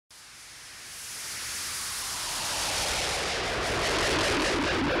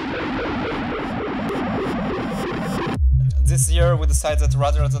year we decided that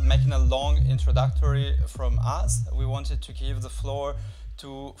rather than making a long introductory from us, we wanted to give the floor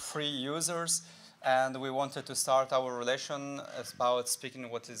to free users, and we wanted to start our relation about speaking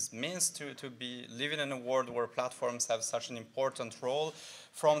what it means to be living in a world where platforms have such an important role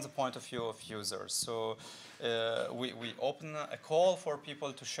from the point of view of users. So we open a call for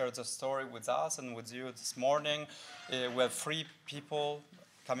people to share their story with us and with you this morning. We have three people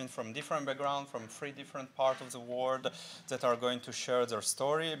coming from different backgrounds, from three different parts of the world that are going to share their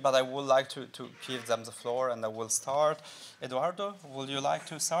story. But I would like to give them the floor, and I will start. Eduardo, would you like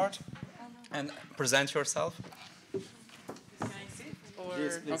to start and present yourself? Can I sit? Or?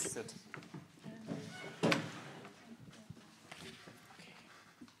 Yes, please Okay. sit.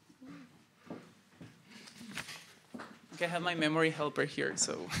 Okay, I have my memory helper here,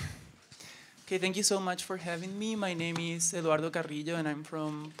 so. Okay, thank you so much for having me. My name is Eduardo Carillo, and I'm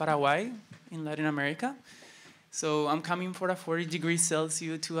from Paraguay in Latin America. So I'm coming for a 40 degrees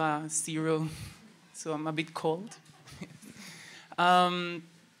Celsius to a 0, so I'm a bit cold.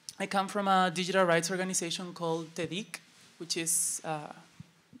 I come from a digital rights organization called TEDIC, which is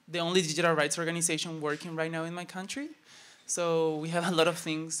the only digital rights organization working right now in my country. So we have a lot of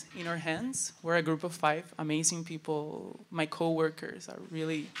things in our hands. We're a group of 5 amazing people. My coworkers are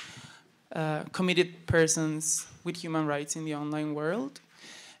really committed persons with human rights in the online world.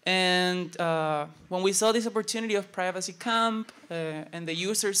 And when we saw this opportunity of Privacy Camp and the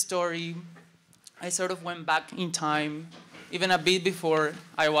user story, I sort of went back in time, even a bit before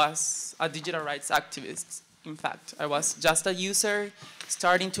I was a digital rights activist. In fact, I was just a user,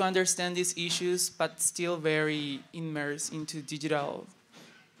 starting to understand these issues, but still very immersed into digital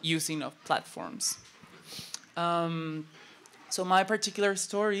using of platforms. So my particular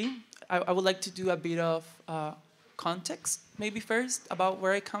story, I would like to do a bit of context, maybe first, about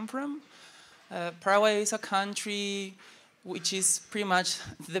where I come from. Paraguay is a country which is pretty much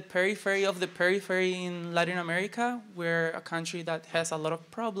the periphery of the periphery in Latin America. We're a country that has a lot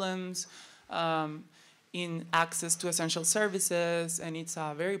of problems in access to essential services, and it's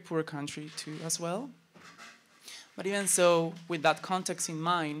a very poor country too as well. But even so, with that context in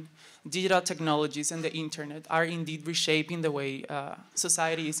mind, digital technologies and the internet are indeed reshaping the way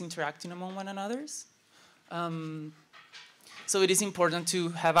society is interacting among one another. So it is important to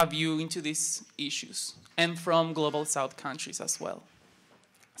have a view into these issues, and from global south countries as well.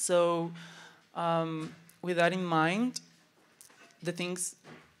 So with that in mind, the things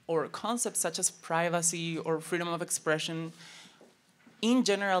or concepts such as privacy or freedom of expression in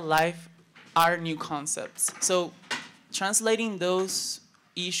general life are new concepts. So translating those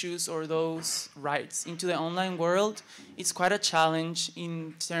issues or those rights into the online world, it's quite a challenge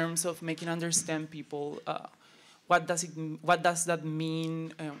in terms of making understand people what does that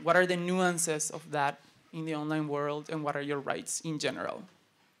mean, what are the nuances of that in the online world, and what are your rights in general.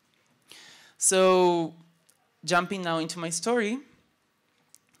 So jumping now into my story,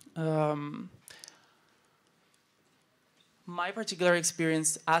 my particular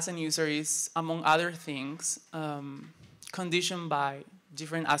experience as a user is, among other things, conditioned by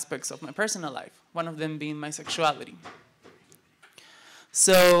different aspects of my personal life, one of them being my sexuality.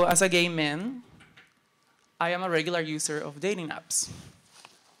 So as a gay man, I am a regular user of dating apps,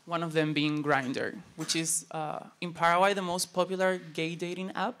 one of them being Grindr, which is in Paraguay the most popular gay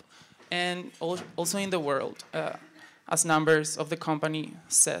dating app, and also in the world, as numbers of the company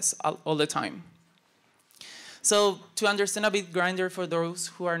says all the time. So to understand a bit Grindr for those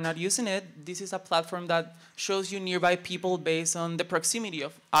who are not using it, this is a platform that shows you nearby people based on the proximity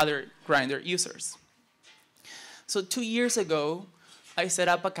of other Grindr users. So 2 years ago, I set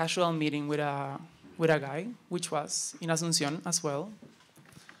up a casual meeting with a guy, which was in Asunción as well.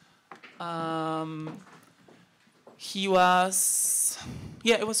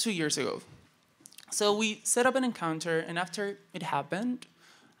 It was 2 years ago. So we set up an encounter, and after it happened,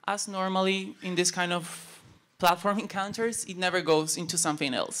 as normally in this kind of platform encounters, it never goes into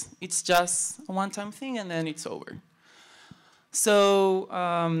something else. It's just a one-time thing, and then it's over. So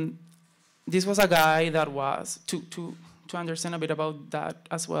this was a guy that was, to understand a bit about that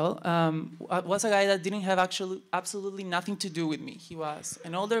as well, was a guy that didn't have absolutely nothing to do with me. He was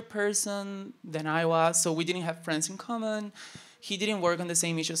an older person than I was, so we didn't have friends in common. He didn't work on the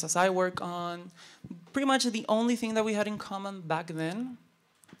same issues as I work on. Pretty much the only thing that we had in common back then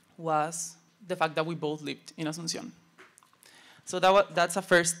was the fact that we both lived in Asunción. So that's the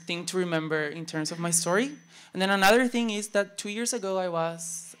first thing to remember in terms of my story. And then another thing is that 2 years ago, I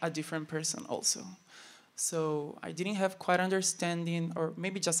was a different person also. So I didn't have quite understanding, or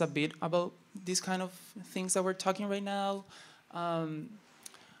maybe just a bit, about these kind of things that we're talking right now.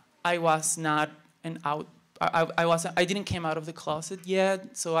 I was not an I didn't came out of the closet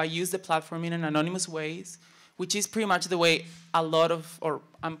yet, so I used the platform in an anonymous ways, which is pretty much the way a lot of, or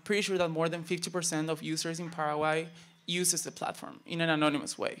I'm pretty sure that more than 50% of users in Paraguay uses the platform in an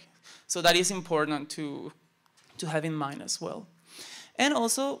anonymous way. So that is important to have in mind as well. And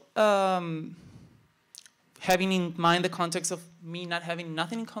also, having in mind the context of me not having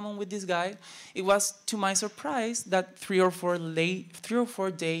nothing in common with this guy, it was to my surprise that 3 or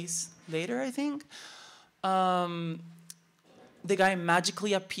 4 days later, I think, the guy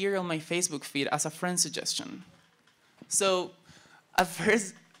magically appeared on my Facebook feed as a friend suggestion. So at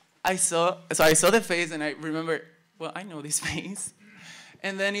first, I saw the face and I remember, well, I know this face.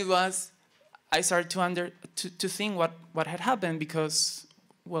 And then I started to think what had happened because,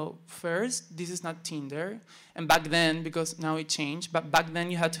 well, first, this is not Tinder. And back then, because now it changed, but back then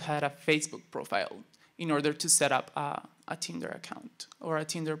you had to have a Facebook profile in order to set up a Tinder account or a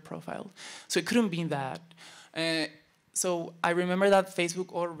Tinder profile. So it couldn't be that. So I remember that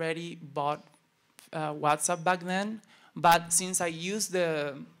Facebook already bought WhatsApp back then, but since I used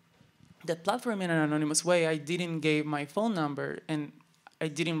the platform in an anonymous way, I didn't give my phone number and I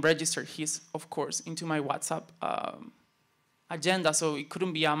didn't register his, of course, into my WhatsApp agenda, so it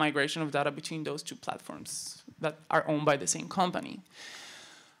couldn't be a migration of data between those two platforms that are owned by the same company.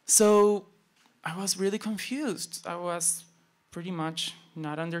 So I was really confused. I was pretty much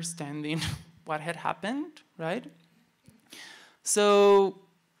not understanding what had happened, right? So,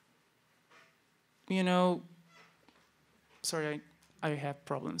 sorry, I have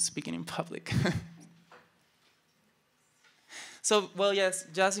problems speaking in public. So, well, yes,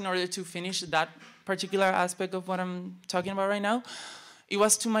 just in order to finish that particular aspect of what I'm talking about right now, it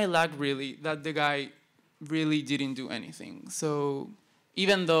was to my luck, really, that the guy really didn't do anything. So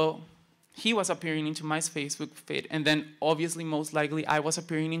even though he was appearing into my Facebook feed, and then obviously, most likely, I was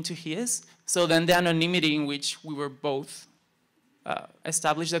appearing into his, so then the anonymity in which we were both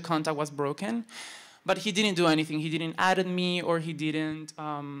established the contact was broken, but he didn't do anything. He didn't add me, or he didn't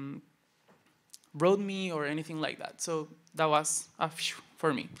wrote me, or anything like that. So that was a phew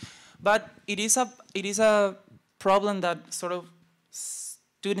for me. But it is a problem that sort of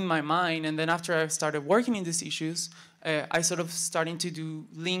stood in my mind, and then after I started working in these issues, I sort of starting to do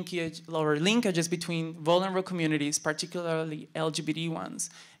linkages between vulnerable communities, particularly LGBT ones,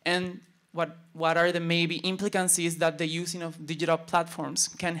 and what are the maybe implicancies that the using of digital platforms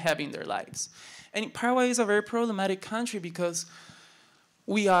can have in their lives. And Paraguay is a very problematic country because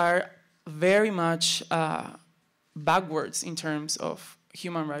we are very much backwards in terms of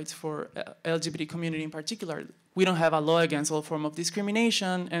human rights for LGBT community in particular. We don't have a law against all form of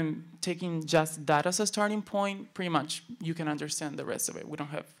discrimination, and taking just that as a starting point, pretty much you can understand the rest of it. We don't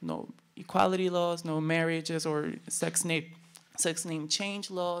have no equality laws, no marriages or sex name change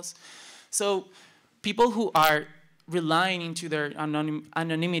laws. So people who are relying into their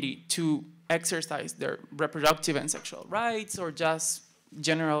anonymity to exercise their reproductive and sexual rights, or just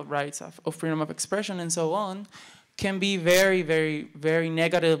general rights of freedom of expression and so on, can be very, very, very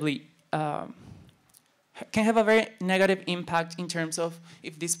negatively, can have a very negative impact in terms of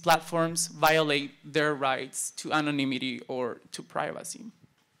if these platforms violate their rights to anonymity or to privacy.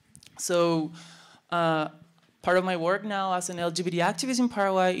 So part of my work now as an LGBT activist in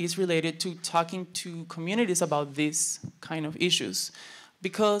Paraguay is related to talking to communities about these kind of issues.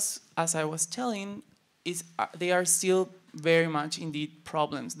 Because, as I was telling, they are still very much indeed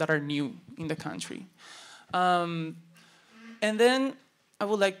problems that are new in the country. And then I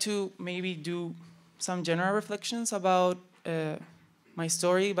would like to maybe do some general reflections about my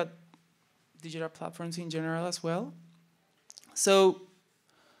story, but digital platforms in general as well. So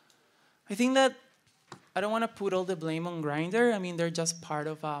I think that I don't want to put all the blame on Grindr. I mean, they're just part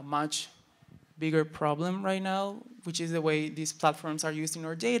of a much bigger problem right now, which is the way these platforms are using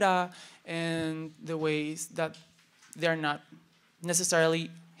our data and the ways that they're not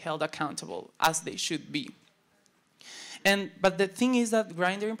necessarily held accountable as they should be. But the thing is that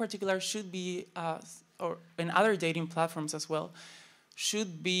Grindr in particular should be, and other dating platforms as well,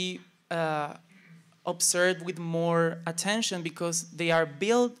 should be observed with more attention because they are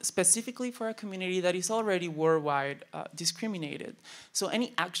built specifically for a community that is already worldwide discriminated. So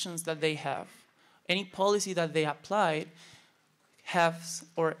any actions that they have, any policy that they applied has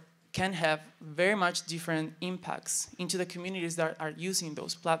or can have very much different impacts into the communities that are using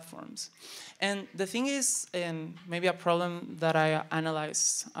those platforms. And the thing is, and maybe a problem that I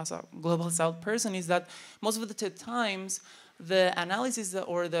analyze as a Global South person, is that most of the times the analysis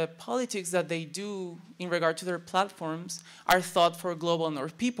or the politics that they do in regard to their platforms are thought for Global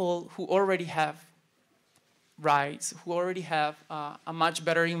North people who already have rights, who already have a much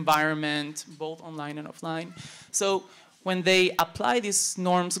better environment, both online and offline. So when they apply these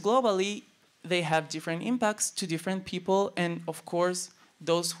norms globally, they have different impacts to different people, and of course,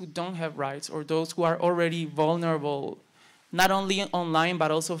 those who don't have rights or those who are already vulnerable, not only online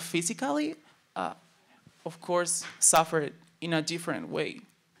but also physically, of course, suffer it in a different way.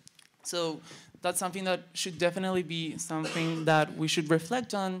 So that's something that should definitely be something that we should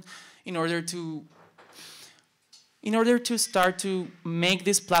reflect on in order to start to make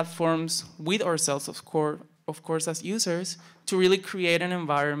these platforms with ourselves, of course, as users, to really create an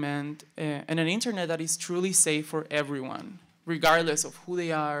environment and an internet that is truly safe for everyone, regardless of who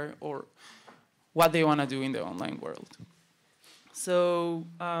they are or what they want to do in the online world. So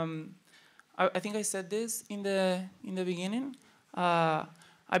I think I said this in the beginning.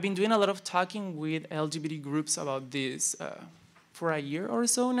 I've been doing a lot of talking with LGBT groups about this for a year or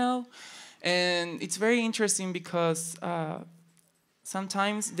so now. And it's very interesting because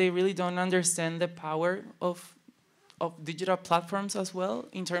sometimes they really don't understand the power of digital platforms as well,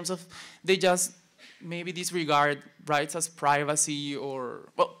 in terms of they just maybe disregard rights as privacy, or,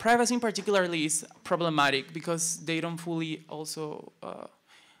 well, privacy in particularly is problematic because they don't fully also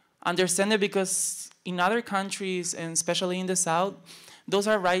understand it, because in other countries, and especially in the South, those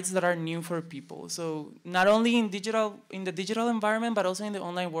are rights that are new for people. So not only in the digital environment, but also in the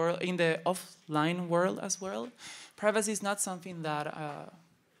online world, in the offline world as well, privacy is not something that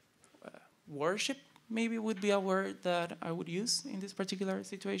worship maybe would be a word that I would use in this particular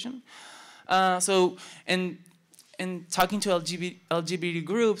situation. And talking to LGBT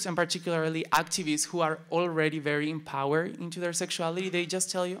groups, and particularly activists who are already very empowered into their sexuality, they just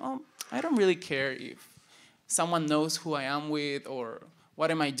tell you, oh, I don't really care if someone knows who I am with or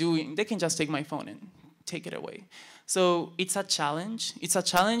what am I doing. They can just take my phone and take it away. So it's a challenge. It's a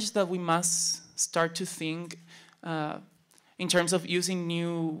challenge that we must start to think in terms of using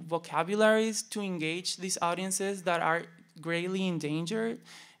new vocabularies to engage these audiences that are greatly endangered.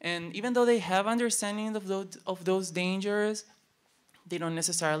 And even though they have understanding of those dangers, they don't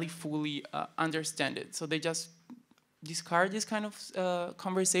necessarily fully understand it. So they just discard these kind of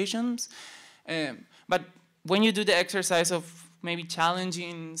conversations. But when you do the exercise of maybe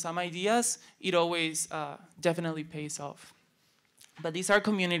challenging some ideas, it always definitely pays off. But these are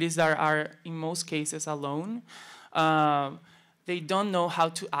communities that are, in most cases, alone. They don't know how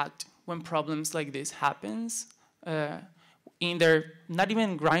to act when problems like this happens. In their, not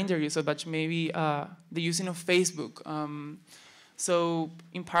even Grindr use, but maybe the using of Facebook. So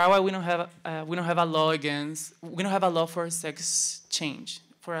in Paraguay, we don't have a law for sex change,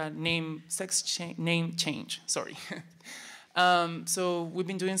 for a name change. Sorry. So we've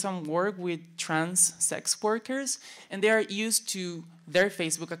been doing some work with trans sex workers, and they are used to their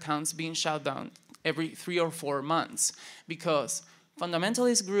Facebook accounts being shut down every 3 or 4 months because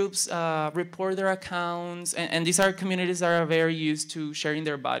fundamentalist groups report their accounts, and these are communities that are very used to sharing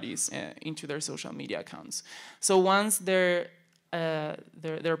their bodies into their social media accounts. So once their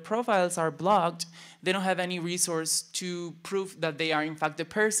profiles are blocked, they don't have any resource to prove that they are in fact the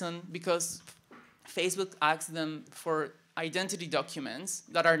person, because Facebook asks them for identity documents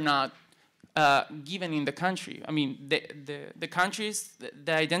that are not given in the country. I mean, the countries,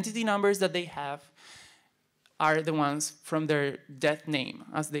 the identity numbers that they have are the ones from their death name,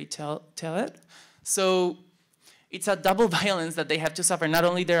 as they tell it. So it's a double violence that they have to suffer. Not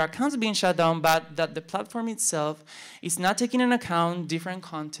only their accounts being shut down, but that the platform itself is not taking into account different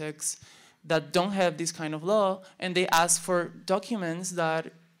contexts that don't have this kind of law, and they ask for documents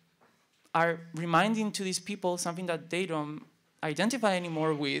that are reminding to these people something that they don't identify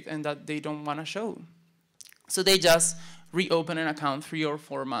anymore with and that they don't want to show. So they just reopen an account 3 or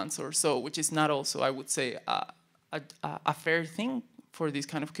 4 months or so, which is not also, I would say, a fair thing for these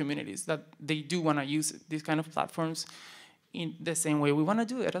kind of communities, that they do want to use these kind of platforms in the same way we want to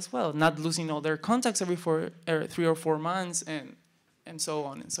do it as well, not losing all their contacts every 3 or 4 months, and so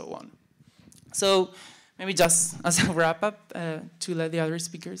on and so on. So maybe just as a wrap up, to let the other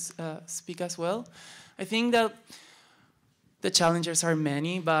speakers speak as well, I think that the challenges are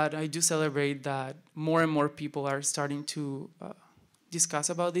many, but I do celebrate that more and more people are starting to discuss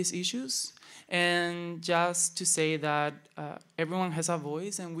about these issues. And just to say that everyone has a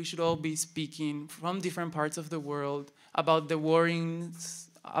voice, and we should all be speaking from different parts of the world about the worryings,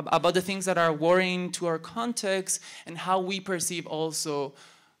 about the things that are worrying to our context, and how we perceive also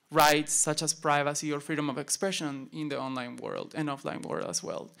rights such as privacy or freedom of expression in the online world and offline world as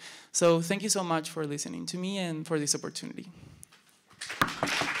well. So thank you so much for listening to me and for this opportunity.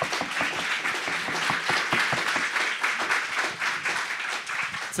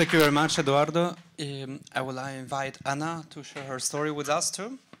 Thank you very much, Eduardo. I will invite Anna to share her story with us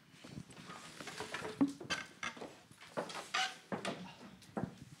too.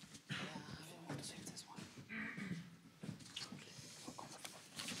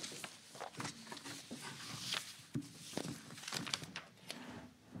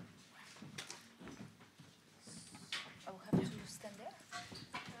 I will have to stand there.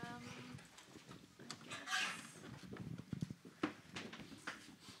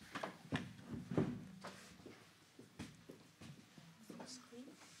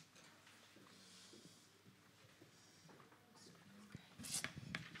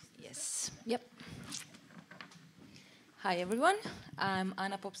 Yes. Yep. Hi everyone. I'm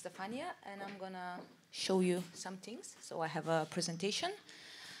Anna Pop Stefanija, and I'm gonna show you some things. So I have a presentation.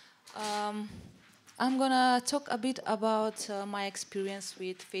 I'm gonna talk a bit about my experience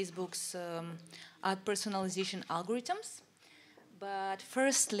with Facebook's ad personalization algorithms. But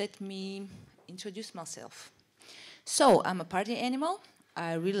first, let me introduce myself. So I'm a party animal.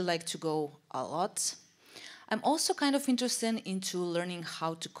 I really like to go a lot. I'm also kind of interested into learning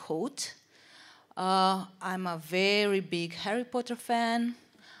how to code. I'm a very big Harry Potter fan.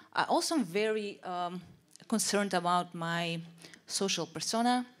 I also am very concerned about my social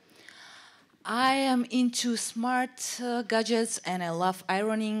persona. I am into smart gadgets and I love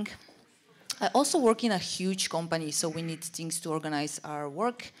ironing. I also work in a huge company, so we need things to organize our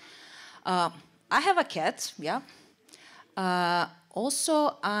work. I have a cat, yeah.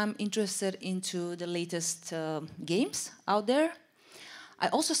 Also, I'm interested into the latest games out there. I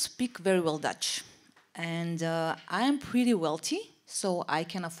also speak very well Dutch. And I am pretty wealthy, so I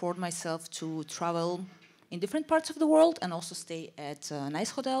can afford myself to travel in different parts of the world and also stay at nice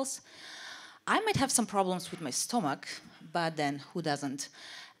hotels. I might have some problems with my stomach, but then who doesn't?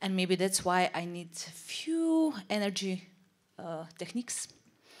 And maybe that's why I need few energy techniques.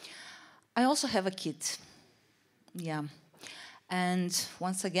 I also have a kid. Yeah. And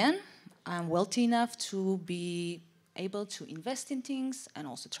once again, I'm wealthy enough to be able to invest in things and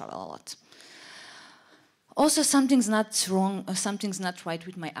also travel a lot. Also, something's not wrong, something's not right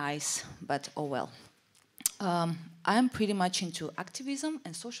with my eyes, but oh well. I'm pretty much into activism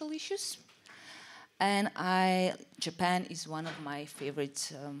and social issues. And Japan is one of my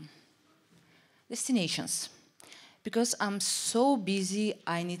favorite destinations. Because I'm so busy,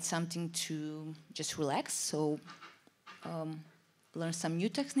 I need something to just relax. So learn some new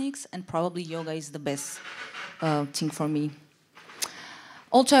techniques, and probably yoga is the best thing for me.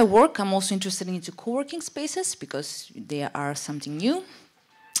 Also, I'm also interested into co-working spaces because they are something new.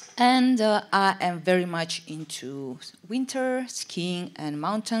 And I am very much into winter, skiing, and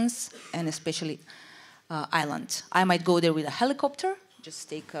mountains, and especially island. I might go there with a helicopter, just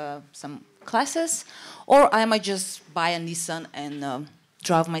take some classes, or I might just buy a Nissan and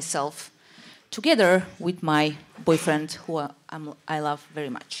drive myself together with my boyfriend, who I love very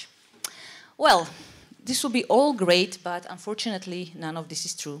much. Well, this will be all great, but unfortunately, none of this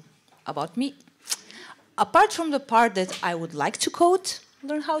is true about me. Apart from the part that I would like to code,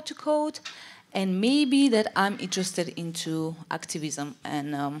 learn how to code, and maybe that I'm interested into activism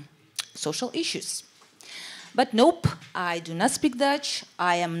and social issues. But nope, I do not speak Dutch.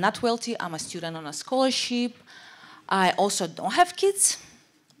 I am not wealthy. I'm a student on a scholarship. I also don't have kids.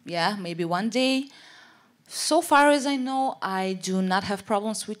 Yeah, maybe one day. So far as I know, I do not have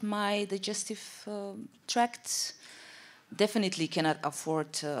problems with my digestive tract. Definitely cannot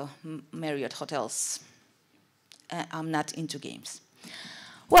afford Marriott hotels. I'm not into games.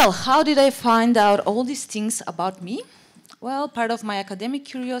 Well, how did I find out all these things about me? Well, part of my academic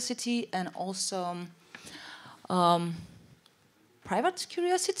curiosity and also private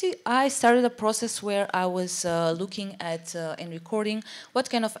curiosity, I started a process where I was looking at and recording what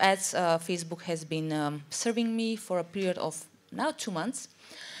kind of ads Facebook has been serving me for a period of now 2 months,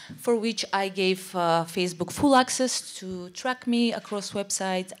 for which I gave Facebook full access to track me across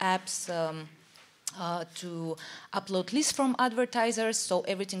websites, apps, to upload lists from advertisers. So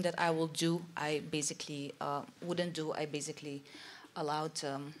everything that I will do, I basically wouldn't do. I basically allowed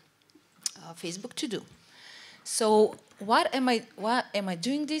Facebook to do. So why am I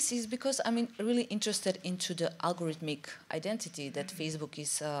doing this is because I'm really interested into the algorithmic identity that Facebook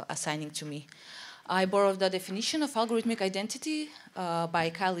is assigning to me. I borrowed the definition of algorithmic identity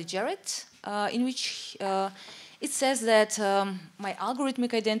by Kylie Jarrett, in which it says that my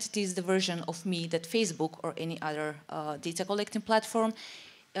algorithmic identity is the version of me that Facebook or any other data collecting platform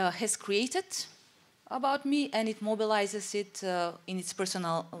has created about me, and it mobilizes it in its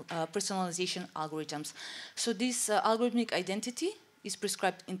personalization algorithms. So this algorithmic identity is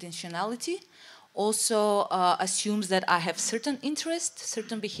prescribed intentionality Also assumes that I have certain interests,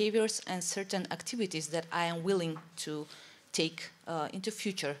 certain behaviors, and certain activities that I am willing to take into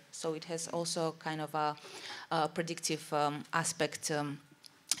future. So it has also kind of a predictive aspect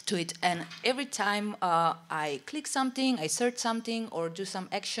to it. And every time I click something, I search something, or do some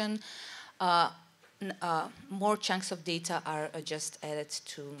action, more chunks of data are just added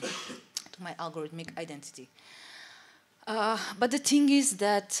to my algorithmic identity. But the thing is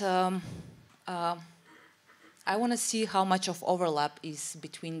that I want to see how much of overlap is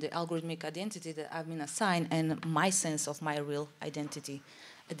between the algorithmic identity that I've been assigned and my sense of my real identity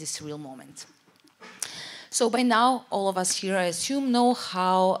at this real moment. So by now, all of us here, I assume, know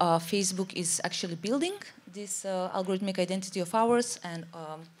how Facebook is actually building this algorithmic identity of ours and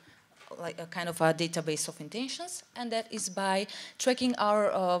like a kind of a database of intentions. And that is by tracking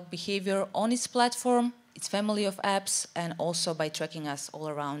our behavior on its platform, its family of apps, and also by tracking us all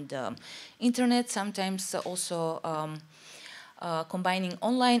around the internet, sometimes also combining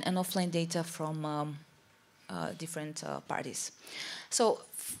online and offline data from different parties. So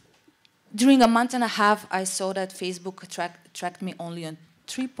during a month and a half, I saw that Facebook tracked me only on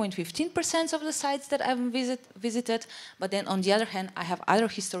 3.15% of the sites that I've visited. But then on the other hand, I have other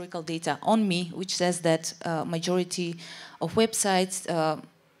historical data on me, which says that majority of websites,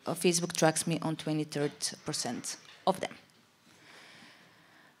 Facebook tracks me on 23% of them.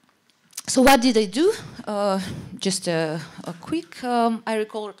 So what did I do? Just a quick, I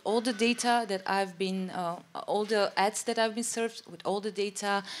recorded all the data that I've been, all the ads that I've been served with all the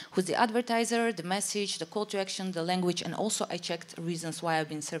data, who's the advertiser, the message, the call to action, the language, and also I checked reasons why I've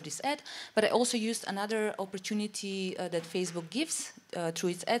been served this ad. But I also used another opportunity that Facebook gives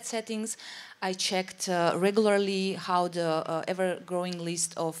through its ad settings. I checked regularly how the ever-growing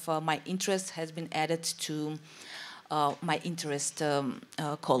list of my interests has been added to my interest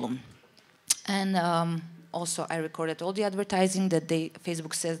column. And also I recorded all the advertising that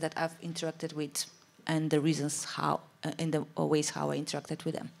Facebook says that I've interacted with and the reasons how, in the ways how I interacted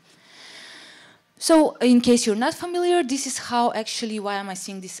with them. So in case you're not familiar, this is how actually why am I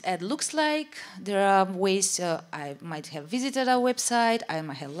seeing this ad looks like. There are ways I might have visited a website, I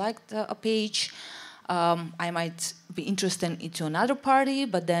might have liked a page, I might be interested into another party,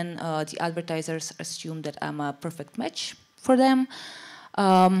 but then the advertisers assume that I'm a perfect match for them.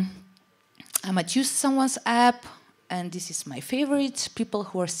 I might use someone's app, and this is my favorite, people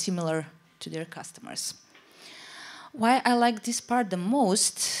who are similar to their customers. Why I like this part the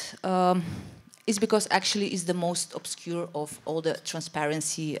most is because actually it's the most obscure of all the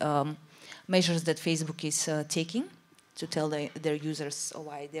transparency measures that Facebook is taking to tell their users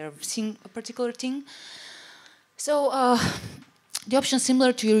why they're seeing a particular thing. So the option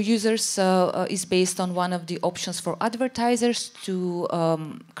similar to your users is based on one of the options for advertisers to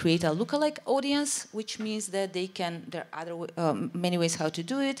create a lookalike audience, which means that they can, there are other many ways how to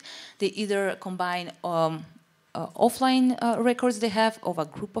do it. They either combine offline records they have of a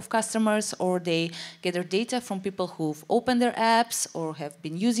group of customers, or they gather data from people who've opened their apps or have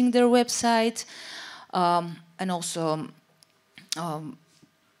been using their website. And also,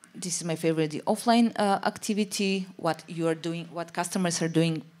 this is my favorite, the offline activity, what you are doing, what customers are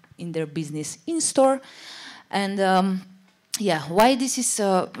doing in their business in-store. And yeah, why this is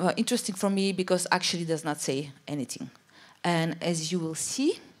interesting for me, because actually does not say anything. And as you will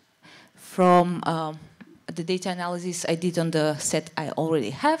see from the data analysis I did on the set I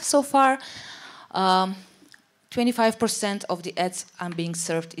already have so far, 25% of the ads I'm being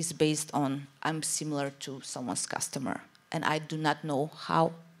served is based on I'm similar to someone's customer. And I do not know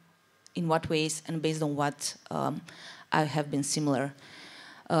how, in what ways, and based on what I have been similar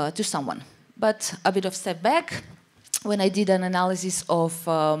to someone. But a bit of step back, when I did an analysis of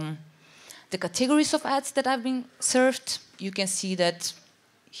the categories of ads that I've been served, you can see that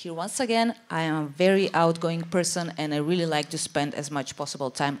here once again, I am a very outgoing person and I really like to spend as much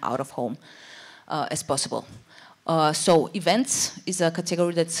possible time out of home as possible. So events is a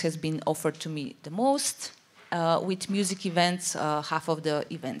category that has been offered to me the most. With music events, half of the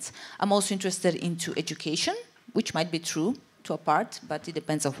events. I'm also interested into education, which might be true to a part, but it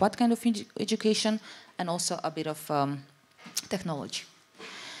depends on what kind of education, and also a bit of technology.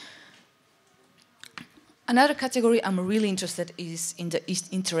 Another category I'm really interested is in the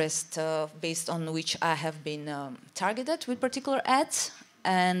interest based on which I have been targeted with particular ads.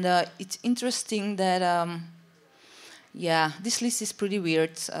 And it's interesting that yeah, this list is pretty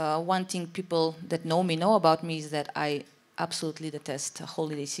weird. One thing people that know me know about me is that I absolutely detest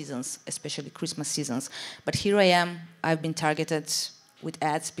holiday seasons, especially Christmas seasons. But here I am, I've been targeted with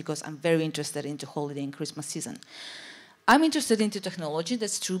ads because I'm very interested into holiday and Christmas season. I'm interested into technology,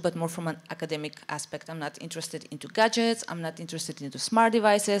 that's true, but more from an academic aspect. I'm not interested into gadgets, I'm not interested into smart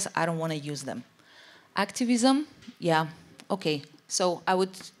devices, I don't want to use them. Activism, yeah, okay. So I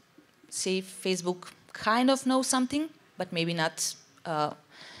would say Facebook kind of knows something, but maybe not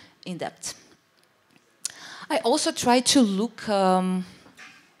in depth. I also try to look to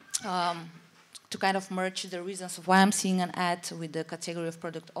kind of merge the reasons of why I'm seeing an ad with the category of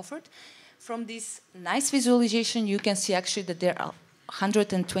product offered. From this nice visualization, you can see actually that there are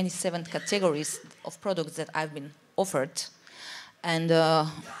 127 categories of products that I've been offered, and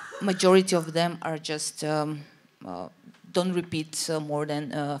majority of them are just don't repeat more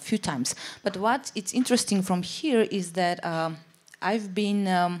than a few times. But what it's interesting from here is that I've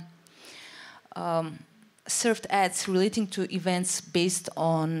been served ads relating to events based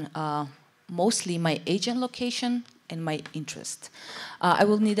on mostly my age and location and my interest. I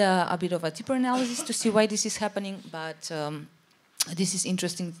will need a bit of a deeper analysis to see why this is happening, but this is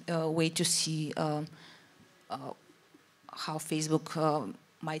interesting way to see how Facebook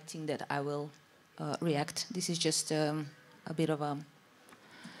might think that I will react. This is just a bit of a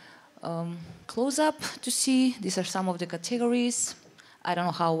close-up to see. These are some of the categories. I don't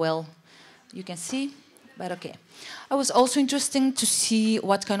know how well you can see, but okay. I was also interested to see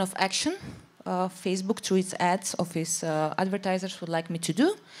what kind of action Facebook, through its ads of its advertisers, would like me to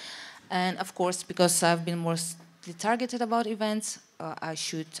do. And of course, because I've been more targeted about events, I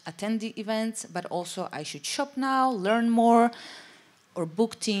should attend the events, but also I should shop now, learn more, or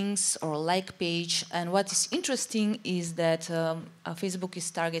book things, or like page. And what is interesting is that Facebook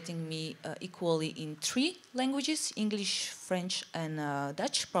is targeting me equally in 3 languages, English, French, and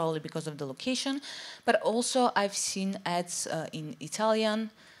Dutch, probably because of the location. But also I've seen ads in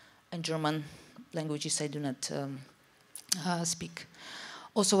Italian and German, languages I do not speak.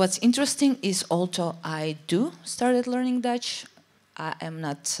 Also, what's interesting is although I do started learning Dutch, I am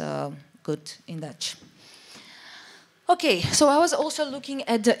not good in Dutch. Okay, so I was also looking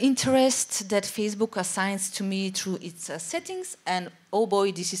at the interest that Facebook assigns to me through its settings, and oh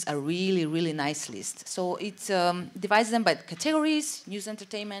boy, this is a really, really nice list. So it divides them by categories: news,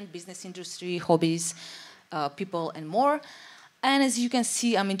 entertainment, business industry, hobbies, people, and more. And as you can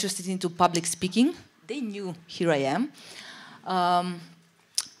see, I'm interested into public speaking. They knew here I am.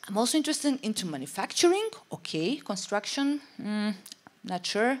 I'm also interested into manufacturing. Okay, construction, not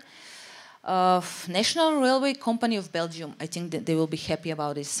sure. National Railway Company of Belgium. I think that they will be happy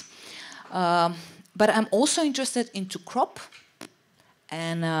about this. But I'm also interested into crop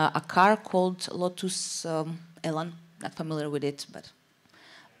and a car called Lotus Elan. Not familiar with it, but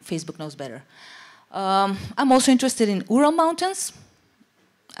Facebook knows better. I'm also interested in Ural Mountains.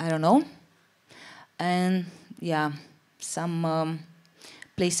 I don't know. And yeah, some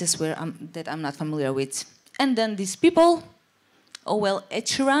places where that I'm not familiar with. And then these people, oh well, Ed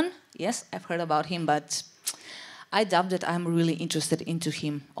Sheeran. Yes, I've heard about him, but I doubt that I'm really interested into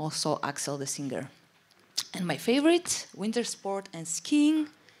him. Also, Axel the singer. And my favorite, winter sport and skiing.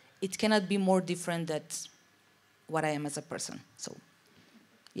 It cannot be more different than what I am as a person. So,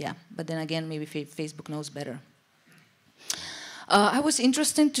 yeah. But then again, maybe Facebook knows better. I was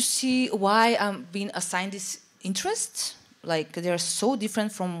interested to see why I'm being assigned this interest. Like, they're so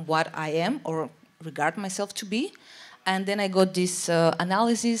different from what I am or regard myself to be. And then I got this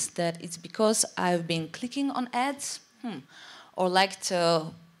analysis that it's because I've been clicking on ads or liked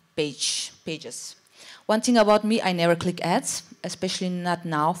pages. One thing about me, I never click ads, especially not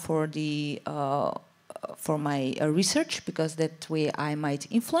now for the for my research, because that way I might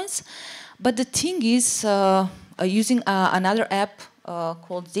influence. But the thing is, using another app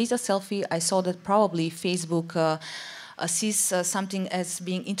called Selfie, I saw that probably Facebook sees something as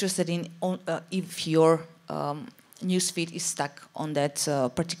being interested in if your newsfeed is stuck on that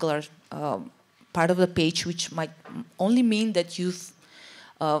particular part of the page, which might only mean that you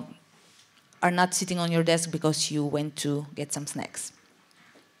are not sitting on your desk because you went to get some snacks.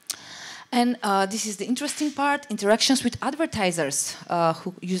 And this is the interesting part, interactions with advertisers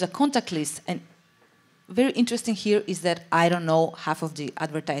who use a contact list. And very interesting here is that I don't know half of the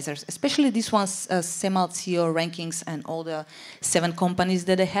advertisers, especially these ones, Semal CEO rankings and all the 7 companies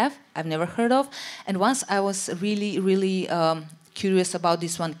that they have, I've never heard of. And once I was really, really curious about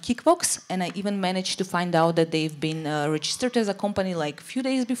this one, Kickbox, and I even managed to find out that they've been registered as a company like a few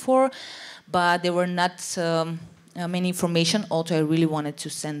days before, but there were not many information, although I really wanted to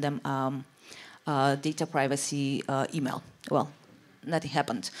send them data privacy email. Well, nothing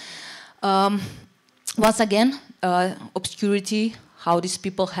happened. Once again, obscurity, how these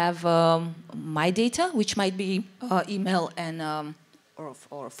people have my data, which might be email and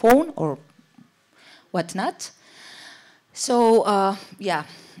or phone or whatnot. So yeah,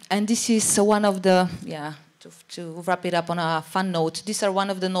 and this is one of the to wrap it up on a fun note. These are one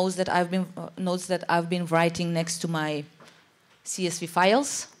of the notes that I've been writing next to my CSV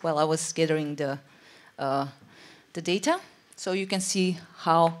files while I was gathering the data. So you can see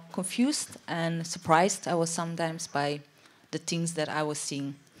how confused and surprised I was sometimes by the things that I was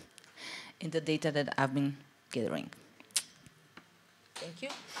seeing in the data that I've been gathering. Thank you.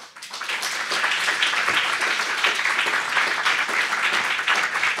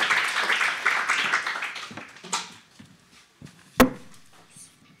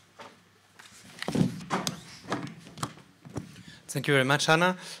 Thank you very much,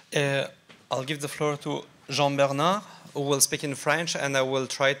 Anna. I'll give the floor to Jean-Bernard, who will speak in French, and I will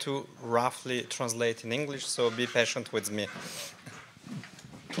try to roughly translate in English, so be patient with me.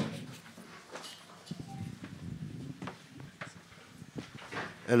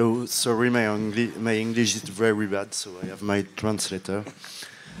 Hello, sorry, my English is very bad, so I have my translator.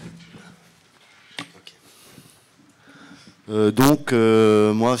 Donc,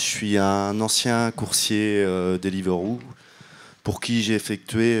 moi, je suis un ancien coursier Deliveroo, pour qui j'ai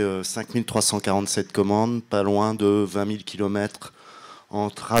effectué 5347 commandes, pas loin de 20 000 km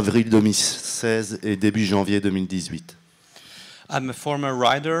entre avril 2016 et début janvier 2018. I'm a former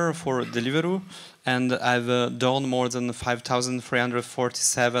rider for Deliveroo, and I've done more than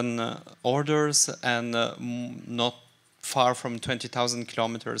 5,347 orders, and not far from 20,000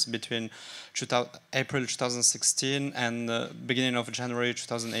 kilometers between April 2016 and beginning of January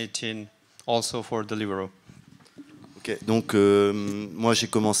 2018, also for Deliveroo. Okay, donc moi j'ai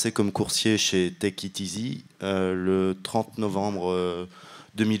commencé comme coursier chez Take It Easy le 30 novembre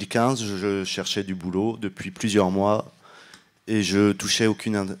 2015. Je cherchais du boulot depuis plusieurs mois et je touchais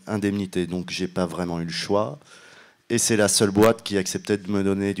aucune indemnité, donc j'ai pas vraiment eu le choix. Et c'est la seule boîte qui acceptait de me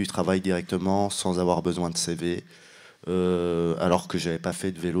donner du travail directement sans avoir besoin de CV, alors que j'avais pas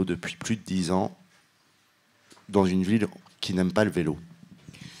fait de vélo depuis plus de 10 ans dans une ville qui n'aime pas le vélo.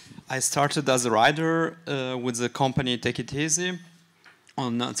 I started as a rider with the company Take It Easy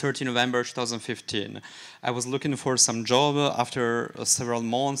on 30 November 2015. I was looking for some job after several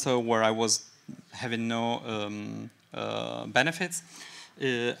months where I was having no benefits.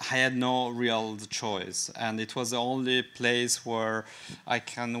 I had no real choice, and it was the only place where I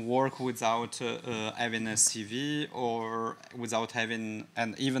can work without having a CV or without having,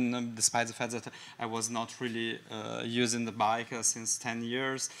 and even despite the fact that I was not really using the bike since 10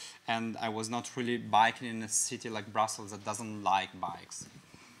 years, and I was not really biking in a city like Brussels that doesn't like bikes.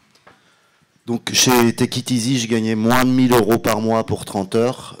 Donc chez Take It Easy, je gagnais moins de 1000 € par mois pour 30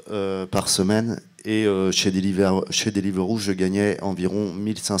 heures par semaine. Et chez Deliveroo, je gagnais environ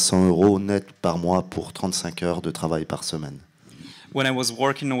 1500 € net par mois pour 35 heures de travail par semaine. When I was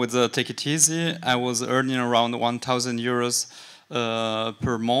working with Take It Easy, I was earning around 1,000 euros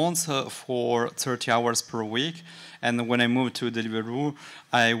per month for 30 hours per week. And when I moved to Deliveroo,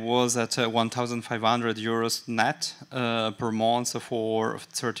 I was at 1,500 euros net per month for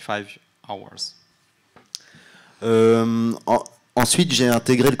 35 hours. Ensuite, j'ai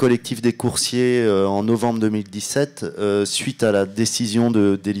intégré le collectif des coursiers en novembre 2017 suite à la décision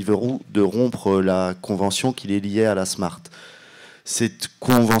de Deliveroo de rompre la convention qui les liait à la Smart. Cette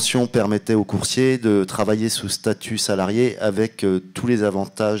convention permettait aux coursiers de travailler sous statut salarié avec tous les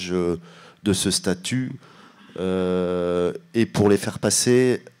avantages de ce statut et pour faire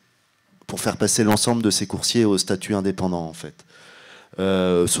passer l'ensemble de ces coursiers au statut indépendant en fait.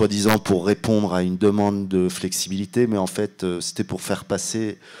 Soi-disant pour répondre à une demande de flexibilité, mais en fait, c'était pour faire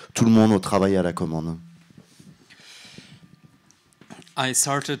passer tout le monde au travail à la commande. I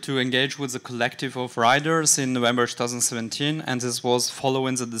started to engage with the collective of riders in November 2017, and this was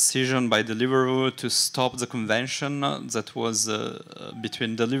following the decision by Deliveroo to stop the convention that was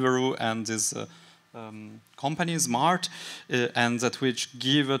between Deliveroo and this company, Smart, and that which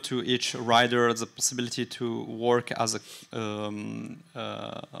give to each rider the possibility to work as a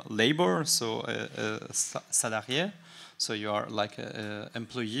labor, so a salarié, so you are like an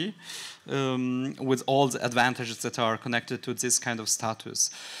employee, with all the advantages that are connected to this kind of status.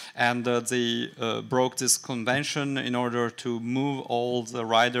 And they broke this convention in order to move all the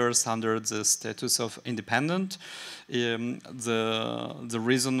riders under the status of independent. The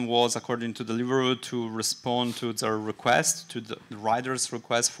reason was, according to Deliveroo, to respond to their request, to the riders'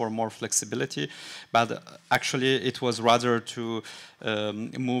 request for more flexibility, but actually it was rather to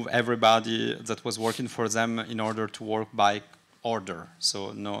move everybody that was working for them in order to work by order.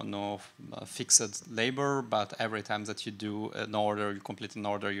 So no fixed labor, but every time that you do an order, you complete an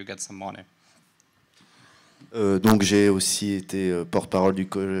order, you get some money. Donc j'ai aussi été porte-parole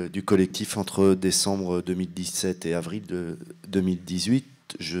du collectif entre décembre 2017 et avril 2018.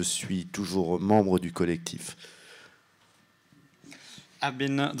 Je suis toujours membre du collectif. I've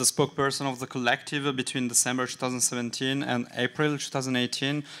been the spokesperson of the collective between December 2017 and April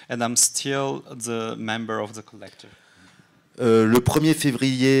 2018, and I'm still the member of the collective. Le 1er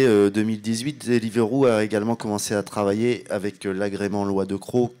février 2018, Deliveroo a également commencé à travailler avec l'agrément loi de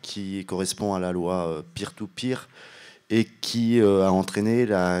Croo qui correspond à la loi peer-to-peer et qui a entraîné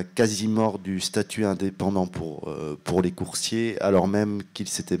la quasi-mort du statut indépendant pour les coursiers, alors même qu'ils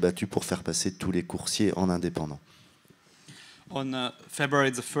s'étaient battus pour faire passer tous les coursiers en indépendants. On February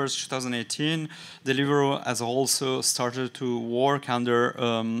the 1st, 2018, Deliveroo has also started to work under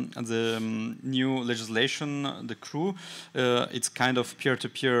the new legislation, the CRU. It's kind of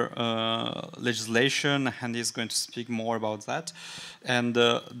peer-to-peer legislation, and he's going to speak more about that. And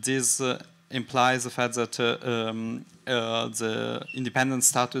this implies the fact that the independent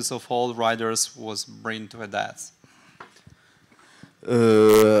status of all riders was brought to a death.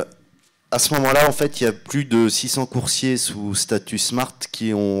 À ce moment-là, en fait, il y a plus de 600 coursiers sous statut Smart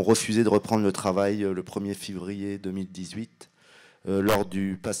qui ont refusé de reprendre le travail le 1er février 2018 lors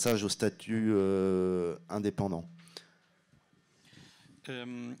du passage au statut indépendant.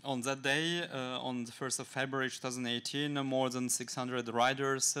 On that day, on the 1st of February 2018, more than 600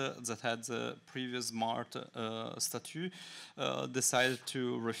 riders that had the previous Smart statute decided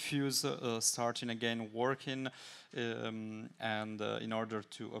to refuse starting again working and in order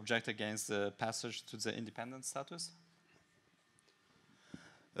to object against the passage to the independent status.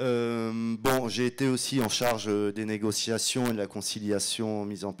 Bon, j'ai été aussi en charge des négociations et de la conciliation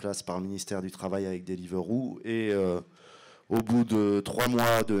mise en place par le ministère du Travail avec Deliveroo et au bout de 3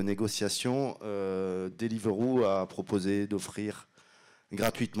 mois de négociations, Deliveroo a proposé d'offrir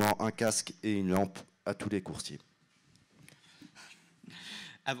gratuitement un casque et une lampe à tous les coursiers.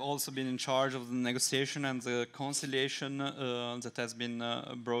 I've also been in charge of the negotiation and the conciliation that has been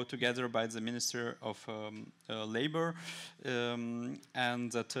brought together by the Minister of Labour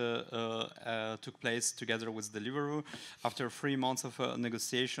and that took place together with Deliveroo. After 3 months of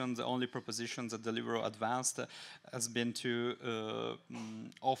negotiation, the only proposition that Deliveroo advanced has been to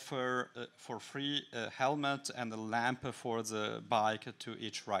offer for free a helmet and a lamp for the bike to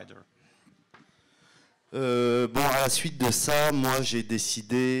each rider. Bon, à la suite de ça, moi j'ai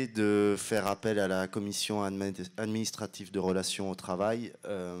décidé de faire appel à la commission administrative de relations au travail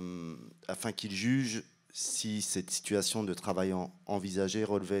afin qu'il juge si cette situation de travail envisagée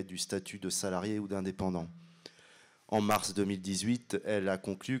relevait du statut de salarié ou d'indépendant. En mars 2018, elle a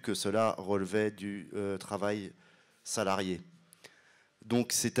conclu que cela relevait du travail salarié.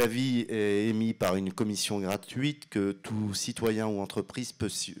 Donc cet avis est émis par une commission gratuite que tout citoyen ou entreprise peut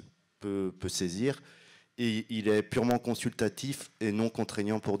saisir. Et il est purement consultatif et non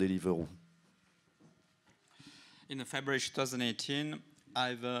contraignant pour Deliveroo. In February 2018,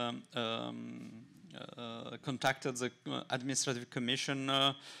 I've contacted the administrative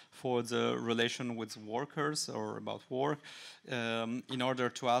commission for the relation with workers or about work in order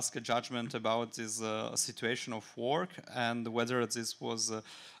to ask a judgment about this situation of work and whether this was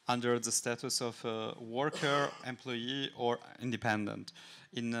under the status of worker, employee or independent.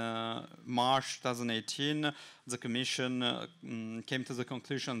 In March 2018, the Commission came to the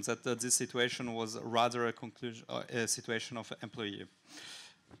conclusion that this situation was rather a situation of employee.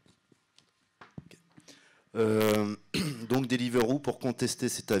 Donc Deliveroo, pour contester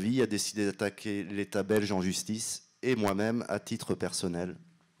cet avis, a décidé d'attaquer l'État belge en justice et moi-même à titre personnel.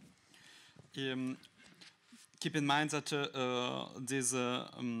 Keep in mind that this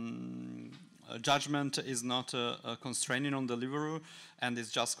judgment is not constraining on Deliveroo and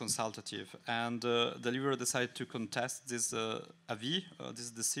is just consultative. And Deliveroo decided to contest this avis, this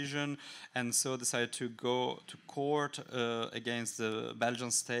decision, and so decided to go to court against the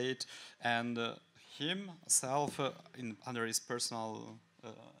Belgian state and himself under his personal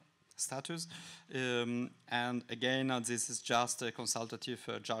status. And again, this is just a consultative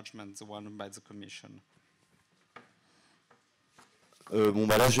judgment, the one by the Commission. Bon,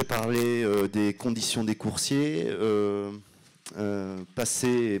 bah là, je vais parler des conditions des coursiers,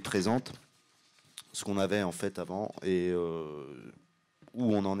 passées et présentes, ce qu'on avait en fait avant et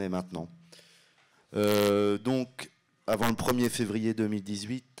où on en est maintenant. Donc, avant le 1er février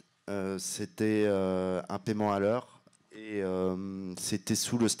 2018, c'était un paiement à l'heure et c'était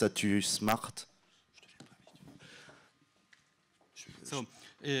sous le statut Smart. So,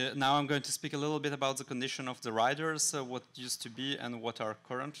 Now I'm going to speak a little bit about the condition of the riders, what used to be and what are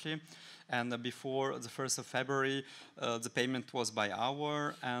currently. And before the 1st of February, the payment was by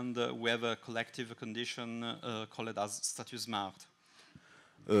hour, and we have a collective condition called as statut smart.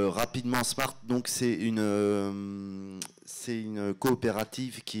 Rapidement, Smart, donc c'est une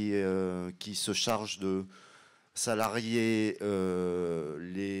coopérative qui se charge de salarier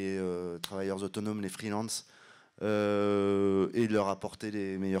les travailleurs autonomes, les freelances, et de leur apporter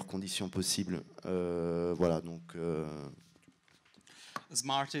les meilleures conditions possibles. Voilà, donc.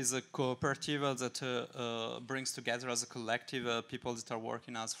 Smart is a cooperative that brings together as a collective people that are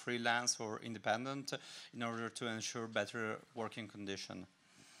working as freelance or independent in order to ensure better working conditions.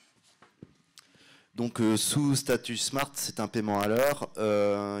 Donc sous statut Smart, c'est un paiement à l'heure.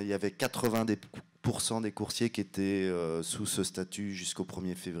 Il y avait 80% des coursiers qui étaient sous ce statut jusqu'au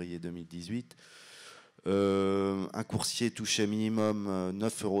 1er février 2018. Un coursier touchait minimum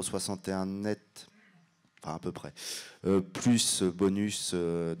 9,61 € net, enfin à peu près, plus bonus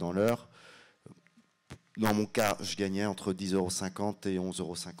dans l'heure. Dans mon cas, je gagnais entre 10,50 € et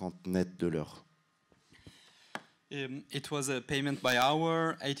 11,50 € net de l'heure. It was a payment by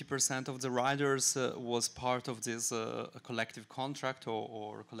hour. 80% of the riders was part of this collective contract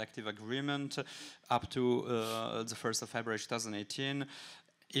or collective agreement up to the 1st of February 2018.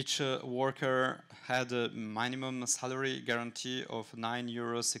 Each worker had a minimum salary guarantee of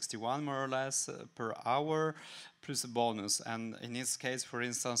 €9.61 more or less per hour, plus a bonus. And in this case, for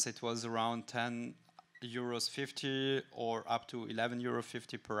instance, it was around €10.50 or up to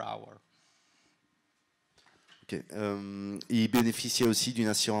 €11.50 per hour. Okay. Il bénéficiait aussi d'une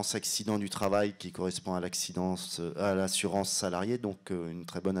assurance accident du travail qui correspond à l'assurance salariée, donc une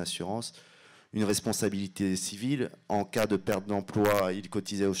très bonne assurance. Une responsabilité civile. En cas de perte d'emploi, il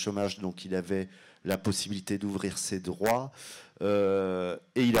cotisait au chômage, donc il avait la possibilité d'ouvrir ses droits. Et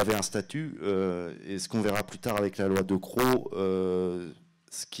il avait un statut, et ce qu'on verra plus tard avec la loi de Croo,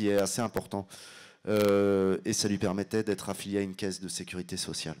 ce qui est assez important. Et ça lui permettait d'être affilié à une caisse de sécurité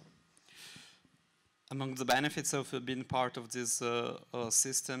sociale. Among the benefits of being part of this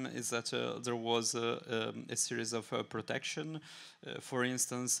system is that there was a series of protection. For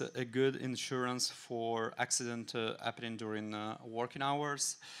instance, a good insurance for accident happening during working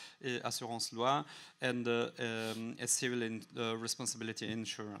hours, assurance loi, and a civil responsibility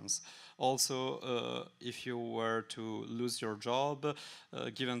insurance. Also, if you were to lose your job,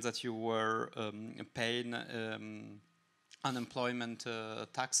 given that you were paying unemployment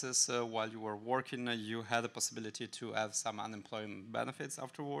taxes while you were working, you had a possibility to have some unemployment benefits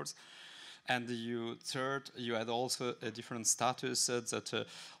afterwards. And you had also a different status that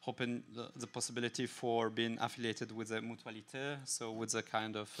opened the possibility for being affiliated with a mutualité, so with a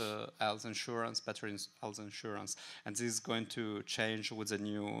kind of health insurance, better health insurance. And this is going to change with the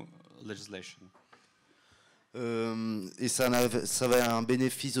new legislation. Et ça avait un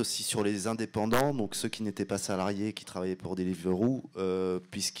bénéfice aussi sur les indépendants, donc ceux qui n'étaient pas salariés, qui travaillaient pour Deliveroo,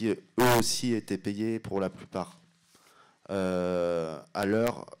 puisqu'eux aussi étaient payés pour la plupart à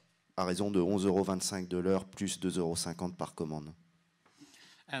l'heure, à raison de 11,25 € de l'heure, plus 2,50 € par commande.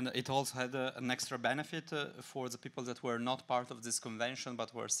 And it also had an extra benefit for the people that were not part of this convention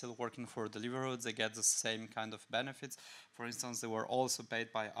but were still working for Deliveroo. They get the same kind of benefits. For instance, they were also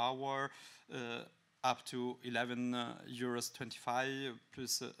paid by hour, up to €11.25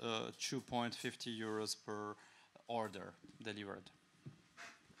 plus 2.50 € per order delivered.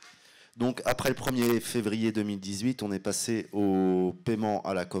 Donc après le 1er février 2018, on est passé au paiement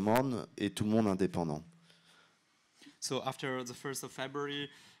à la commande et tout le monde indépendant. So after the 1st of February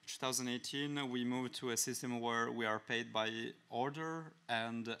 2018, we moved to a system where we are paid by order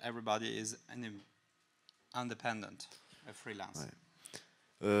and everybody is independent, a freelance. Ouais.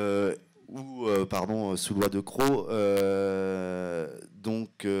 Sous loi de Croo,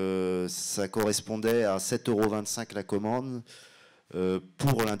 donc ça correspondait à 7,25 € la commande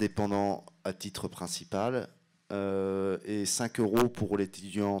pour l'indépendant à titre principal et 5 € pour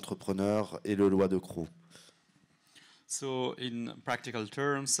l'étudiant entrepreneur et le loi de Croo. So in practical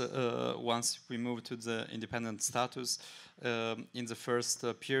terms, once we move to the independent status, in the first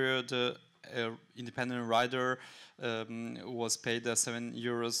period, independent rider was paid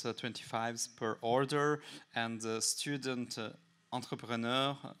 €7.25 per order, and the student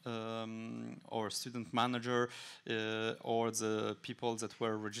entrepreneur or student manager or the people that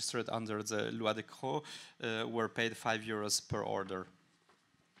were registered under the loi de Croo were paid €5 per order.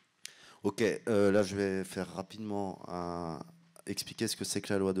 Ok, là je vais faire rapidement expliquer ce que c'est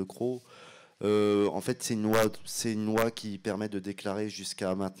que la loi de Croo. En fait, c'est une loi qui permet de déclarer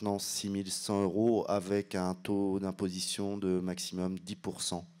jusqu'à maintenant 6 100 € avec un taux d'imposition de maximum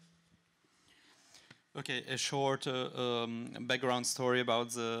 10%. Okay, a short background story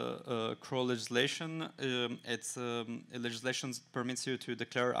about the CRO legislation. It's a legislation that permits you to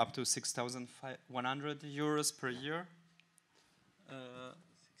declare up to 6,100 euros per year.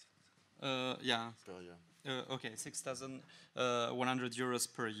 Yeah. Per year. Okay, 6,100 euros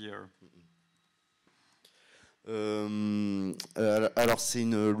per year. Alors c'est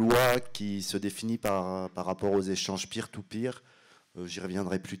une loi qui se définit par rapport aux échanges peer-to-peer. J'y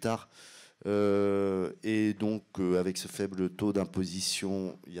reviendrai plus tard. Et donc avec ce faible taux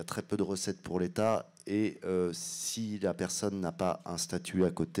d'imposition, il y a très peu de recettes pour l'État. Et si la personne n'a pas un statut à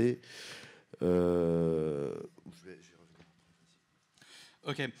côté,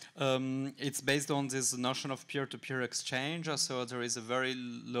 Okay, it's based on this notion of peer-to-peer exchange. So there is a very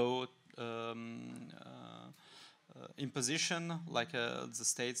low imposition, like the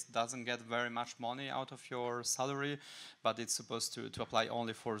state doesn't get very much money out of your salary, but it's supposed to apply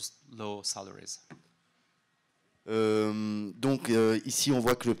only for low salaries. Donc ici on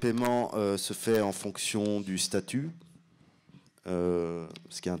voit que le paiement se fait en fonction du statut.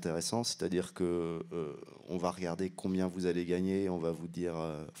 Ce qui est intéressant, c'est-à-dire que on va regarder combien vous allez gagner, on va vous dire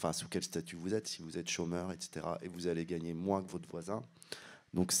enfin sous quel statut vous êtes, si vous êtes chômeur, etc. Et vous allez gagner moins que votre voisin.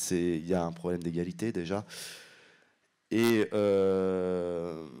 Donc il y a un problème d'égalité déjà. Et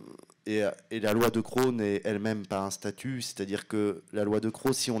la loi de CRO n'est elle-même pas un statut, c'est-à-dire que la loi de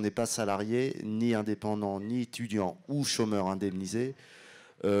CRO, si on n'est pas salarié, ni indépendant, ni étudiant ou chômeur indemnisé,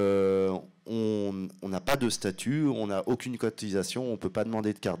 on n'a pas de statut, on n'a aucune cotisation, on ne peut pas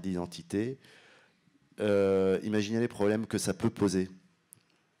demander de carte d'identité. Imaginez les problèmes que ça peut poser.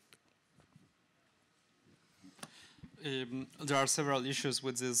 There are several issues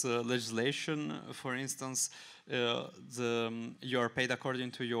with this legislation. For instance, you are paid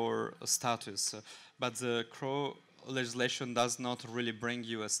according to your status, but the CRO legislation does not really bring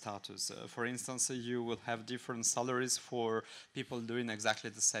you a status. For instance, you will have different salaries for people doing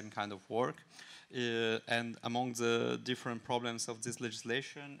exactly the same kind of work. And among the different problems of this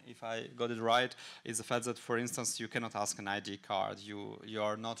legislation, if I got it right, is the fact that, for instance, you cannot ask an ID card. You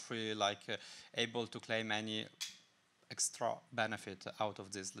are not really able to claim any extra benefit out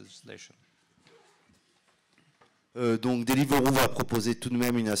of this legislation. Donc Deliveroo va proposer tout de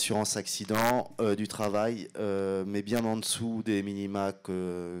même une assurance accident du travail, mais bien en dessous des minima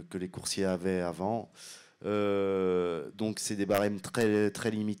que les coursiers avaient avant. Donc c'est des barèmes très,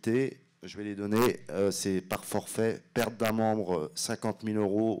 très limités. Je vais les donner. C'est par forfait, perte d'un membre 50 000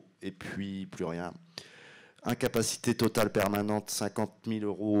 € et puis plus rien. Incapacité totale permanente 50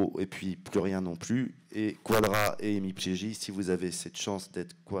 000 € et puis plus rien non plus. Et quadra et hémiplégie, si vous avez cette chance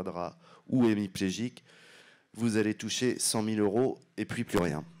d'être quadra ou hémiplégique, vous allez toucher 100 000 € et puis plus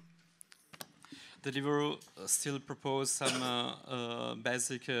rien. Deliveroo still propose some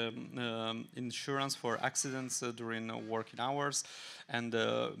basic insurance for accidents during working hours and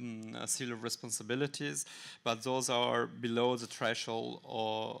seal responsibilities, but those are below the threshold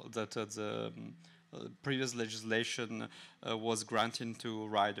that the previous legislation was granting to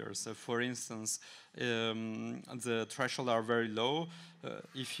riders. For instance, the threshold are very low.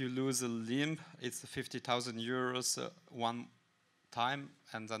 If you lose a limb, it's 50,000 euros one time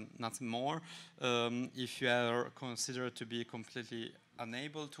and then nothing more. If you are considered to be completely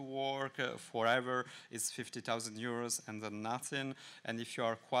unable to work forever, it's 50,000 euros and then nothing. And if you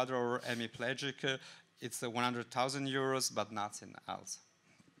are quadra or hemiplegic, it's 100,000 euros but nothing else.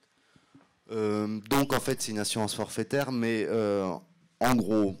 Donc en fait c'est une assurance forfaitaire, mais en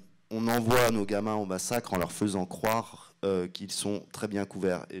gros on envoie nos gamins au massacre en leur faisant croire qu'ils sont très bien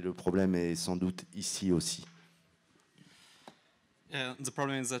couverts, et le problème est sans doute ici aussi. The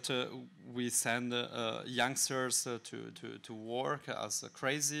problem is that we send youngsters to work as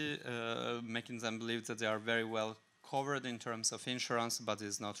crazy, making them believe that they are very well covered in terms of insurance, but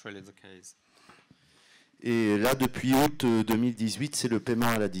it's not really the case. Et là depuis août 2018 c'est le paiement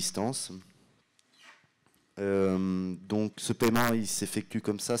à la distance. Donc ce paiement il s'effectue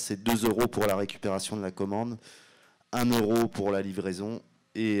comme ça, c'est 2 € pour la récupération de la commande, 1 € pour la livraison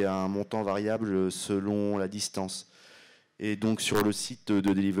et un montant variable selon la distance. Et donc sur le site de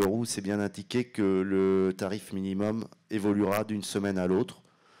Deliveroo, c'est bien indiqué que le tarif minimum évoluera d'une semaine à l'autre.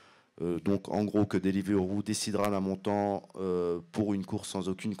 Donc en gros que Deliveroo décidera d'un montant pour une course sans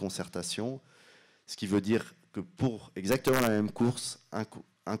aucune concertation, ce qui veut dire que pour exactement la même course,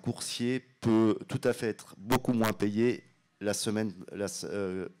 un coursier peut tout à fait être beaucoup moins payé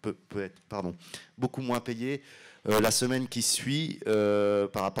beaucoup moins payé la semaine qui suit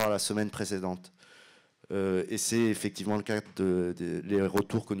par rapport à la semaine précédente. Et c'est effectivement le cas les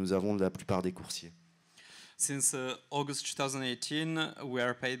retours que nous avons de la plupart des coursiers. Since August 2018, we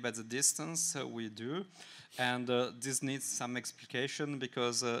are paid by the distance we do, and this needs some explication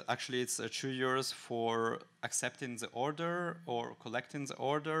because actually it's €2 for accepting the order or collecting the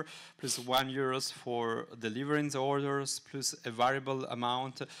order, plus €1 for delivering the orders, plus a variable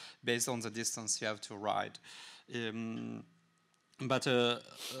amount based on the distance you have to ride. But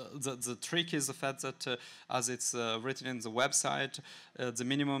the trick is the fact that, as it's written in the website, the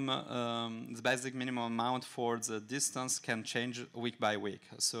minimum, the basic minimum amount for the distance can change week by week.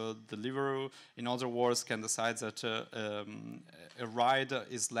 So Deliveroo, in other words, can decide that a ride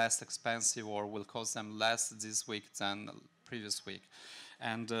is less expensive or will cost them less this week than previous week.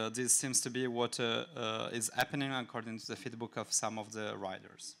 And this seems to be what is happening according to the feedback of some of the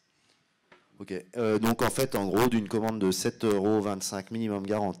riders. Ok, donc en fait, en gros, d'une commande de 7,25 € minimum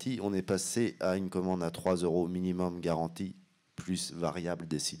garantie, on est passé à une commande à 3 € minimum garantie, plus variable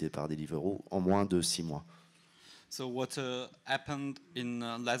décidée par Deliveroo, en moins de 6 mois. So what happened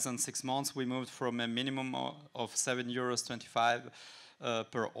in less than 6 months, we moved from a minimum of €7.25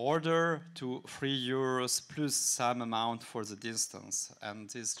 per order to €3 plus some amount for the distance. And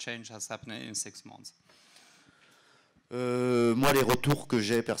this change has happened in 6 months. Moi, les retours que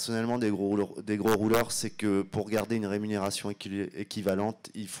j'ai personnellement des gros rouleurs, c'est que pour garder une rémunération équivalente,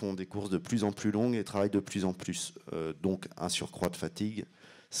 ils font des courses de plus en plus longues et travaillent de plus en plus. Donc un surcroît de fatigue,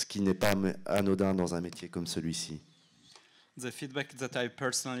 ce qui n'est pas anodin dans un métier comme celui-ci. The feedback that I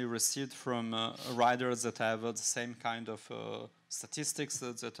personally received from riders that have the same kind of statistics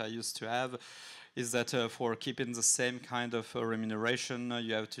that I used to have is that for keeping the same kind of remuneration,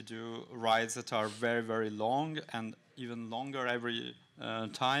 you have to do rides that are very, very long and even longer every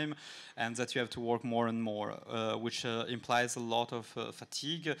time, and that you have to work more and more, which implies a lot of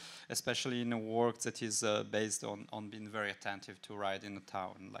fatigue, especially in a work that is based on being very attentive to ride in a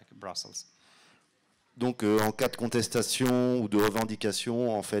town like Brussels. Donc en cas de contestation ou de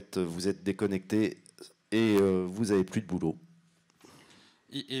revendication, en fait, vous êtes déconnecté et vous n'avez plus de boulot.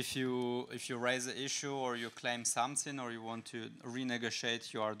 If you raise an issue or you claim something or you want to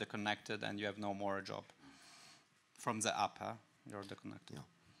renegotiate, you are disconnected and you have no more a job. From the app, you're disconnected.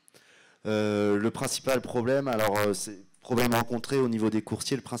 Le principal problème, alors c'est problème rencontré au niveau des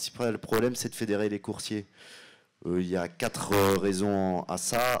coursiers, le principal problème c'est de fédérer les coursiers. Il y a 4 raisons à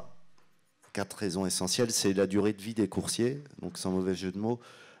ça. 4 raisons essentielles, c'est la durée de vie des coursiers, donc sans mauvais jeu de mots,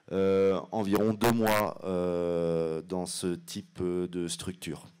 environ 2 mois dans ce type de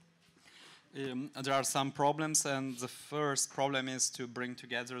structure. There are some problems, and the first problem is to bring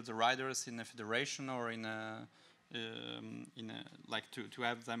together the riders in a federation or in a like to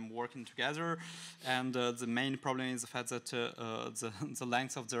have them working together, and the main problem is the fact that the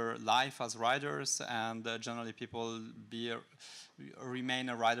length of their life as riders, and generally people remain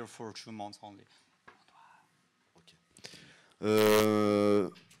a rider for 2 months only.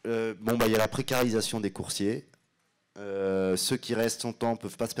 Bon, bah, il y a la précarisation des coursiers. Ceux qui restent longtemps ne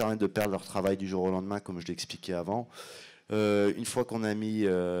peuvent pas se permettre de perdre leur travail du jour au lendemain, comme je l'ai expliqué avant. Une fois qu'on a mis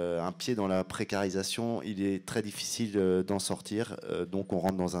un pied dans la précarisation, il est très difficile d'en sortir, donc on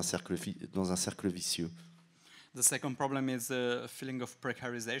rentre dans un cercle vicieux. The second problem is the feeling of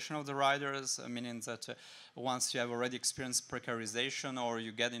precarization of the riders, meaning that once you have already experienced precarization or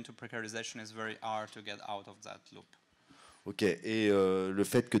you get into precarization, it's very hard to get out of that loop. Ok, et le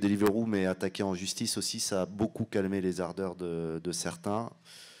fait que Deliveroo m'ait attaqué en justice aussi, ça a beaucoup calmé les ardeurs de certains.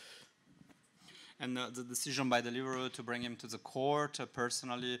 And the decision by Deliveroo to bring him to the court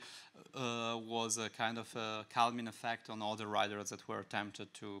personally was a kind of a calming effect on all the riders that were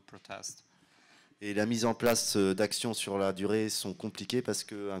tempted to protest. Et la mise en place d'actions sur la durée sont compliquées parce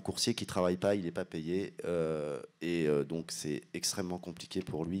qu'un coursier qui ne travaille pas, il n'est pas payé. Et donc c'est extrêmement compliqué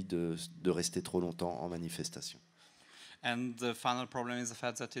pour lui de rester trop longtemps en manifestation. And the final problem is the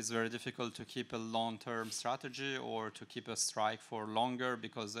fact that it's very difficult to keep a long-term strategy or to keep a strike for longer,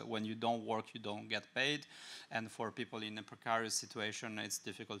 because when you don't work, you don't get paid. And for people in a precarious situation, it's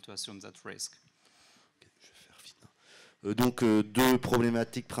difficult to assume that risk. Okay, je vais faire vite. Donc, 2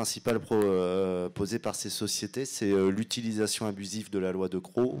 problématiques principales posées par ces sociétés, c'est l'utilisation abusive de la loi de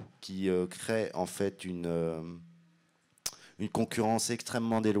Crow, qui crée en fait une concurrence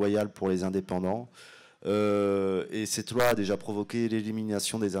extrêmement déloyale pour les indépendants. Et cette loi a déjà provoqué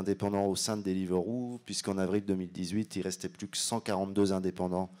l'élimination des indépendants au sein de Deliveroo, puisqu'en avril 2018, il restait plus que 142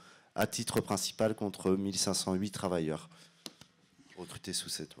 indépendants à titre principal contre 1508 travailleurs recrutés sous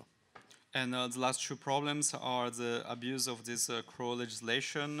cette loi. And the last two problems are the abuse of this cruel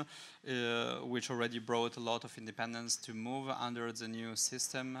legislation, which already brought a lot of independence to move under the new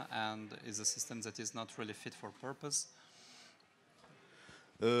system, and is a system that is not really fit for purpose.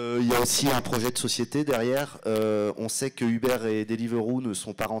 Il y a aussi un projet de société derrière. On sait que Uber et Deliveroo ne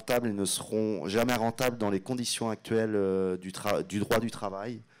sont pas rentables et ne seront jamais rentables dans les conditions actuelles du droit du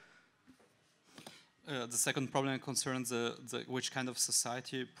travail. The second problem concerns which kind of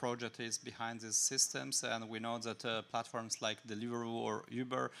society project is behind these systems, and we know that platforms like Deliveroo or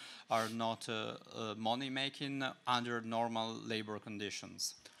Uber are not money-making under normal labor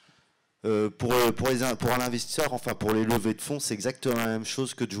conditions. Pour un investisseur, enfin pour les levées de fonds, c'est exactement la même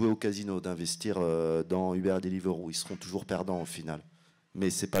chose que de jouer au casino, d'investir dans Uber et Deliveroo. Ils seront toujours perdants au final,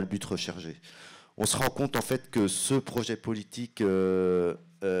 mais c'est pas le but recherché. On se rend compte en fait que ce projet politique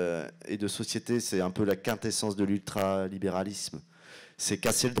et de société, c'est un peu la quintessence de l'ultralibéralisme. C'est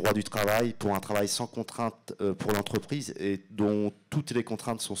casser le droit du travail pour un travail sans contrainte pour l'entreprise et dont toutes les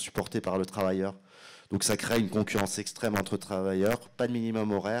contraintes sont supportées par le travailleur. Donc ça crée une concurrence extrême entre travailleurs, pas de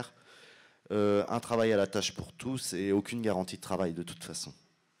minimum horaire, un travail à la tâche pour tous et aucune garantie de travail de toute façon.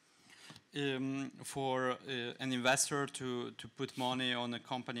 For an investor to put money on a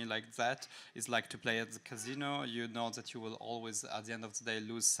company like that is like to play at the casino. You know that you will always, at the end of the day,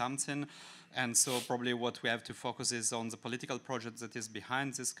 lose something. And so probably what we have to focus is on the political project that is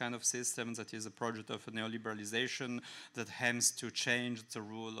behind this kind of system, that is a project of neoliberalization that aims to change the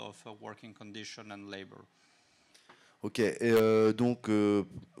rule of working condition and labor. Ok, et donc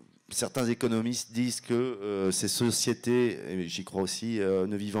certains économistes disent que ces sociétés, et j'y crois aussi,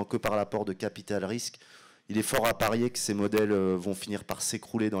 ne vivant que par l'apport de capital risque, il est fort à parier que ces modèles vont finir par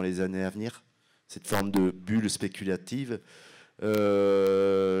s'écrouler dans les années à venir, cette forme de bulle spéculative.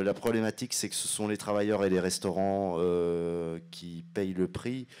 La problématique, c'est que ce sont les travailleurs et les restaurants qui payent le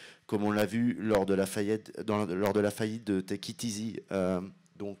prix, comme on l'a vu lors de la faillite de Take It Easy.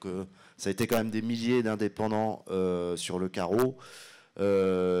 Donc ça a été quand même des milliers d'indépendants sur le carreau.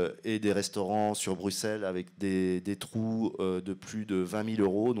 Et des restaurants sur Bruxelles avec des trous de plus de 20 000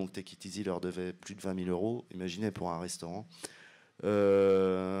 euros. Donc Take It Easy leur devait plus de 20 000 euros. Imaginez pour un restaurant.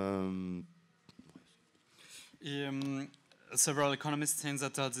 Several economists think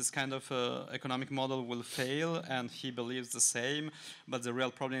that this kind of economic model will fail, and he believes the same. But the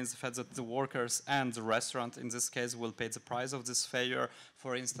real problem is the fact that the workers and the restaurant, in this case, will pay the price of this failure.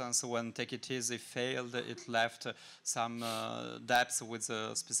 For instance, when Take It Easy failed, it left some debts with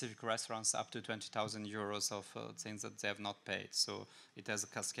specific restaurants up to 20,000 euros of things that they have not paid. So it has a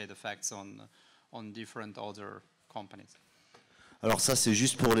cascade effects on different other companies. Alors ça, c'est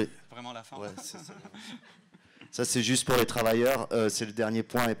juste pour les... Vraiment la fin. Ouais, ça, c'est juste pour les travailleurs. C'est le dernier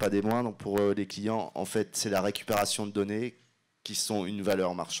point et pas des moindres. Donc pour les clients, en fait, c'est la récupération de données qui sont une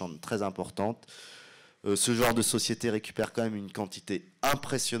valeur marchande très importante. Ce genre de société récupère quand même une quantité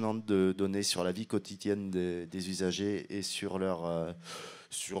impressionnante de données sur la vie quotidienne des usagers et sur leurs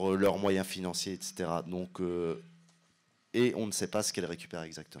moyens financiers, etc. Donc, et on ne sait pas ce qu'elles récupèrent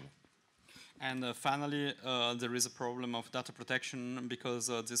exactement. And finally, there is a problem of data protection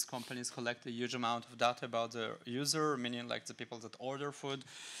because these companies collect a huge amount of data about the user, meaning like the people that order food.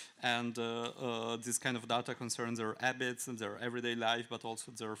 And this kind of data concerns their habits, their everyday life, but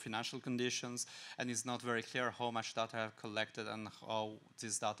also their financial conditions. And it's not very clear how much data I have collected and how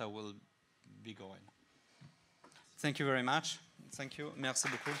this data will be going. Thank you very much. Thank you. Merci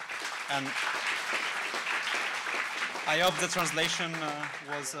beaucoup. And I hope the translation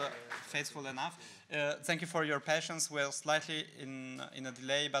was faithful enough. Thank you for your patience. We're slightly in a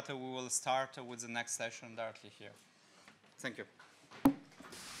delay, but we will start with the next session directly here. Thank you.